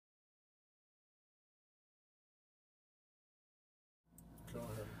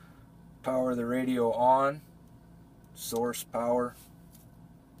Power the radio on, source power.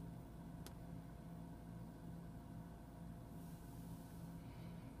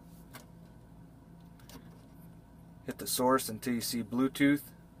 Hit the source until you see Bluetooth.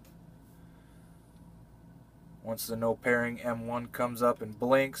 Once the no pairing M1 comes up and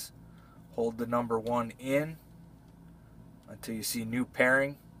blinks, hold the number 1 in until you see new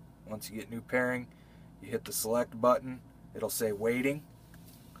pairing. Once you get new pairing, you hit the select button. It'll say waiting.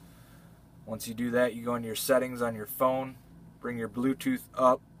 Once you do that, you go into your settings on your phone, bring your Bluetooth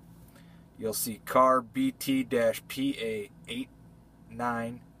up. You'll see car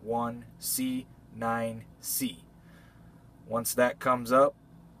BT-PA891C9C. Once that comes up,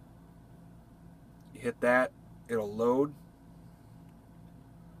 you hit that, it'll load.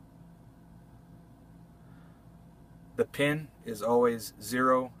 The pin is always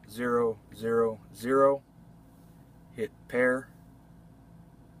 0000. Hit pair.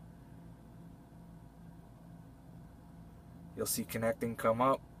 You'll see connecting come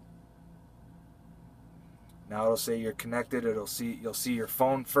up. Now it'll say you're connected. You'll see your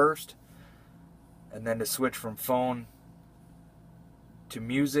phone first, and then to switch from phone to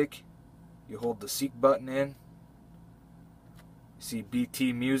music, you hold the seek button in. You see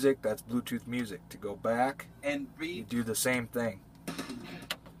BT music, that's Bluetooth music. To go back, and you do the same thing.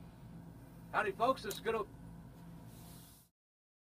 Howdy folks, this is good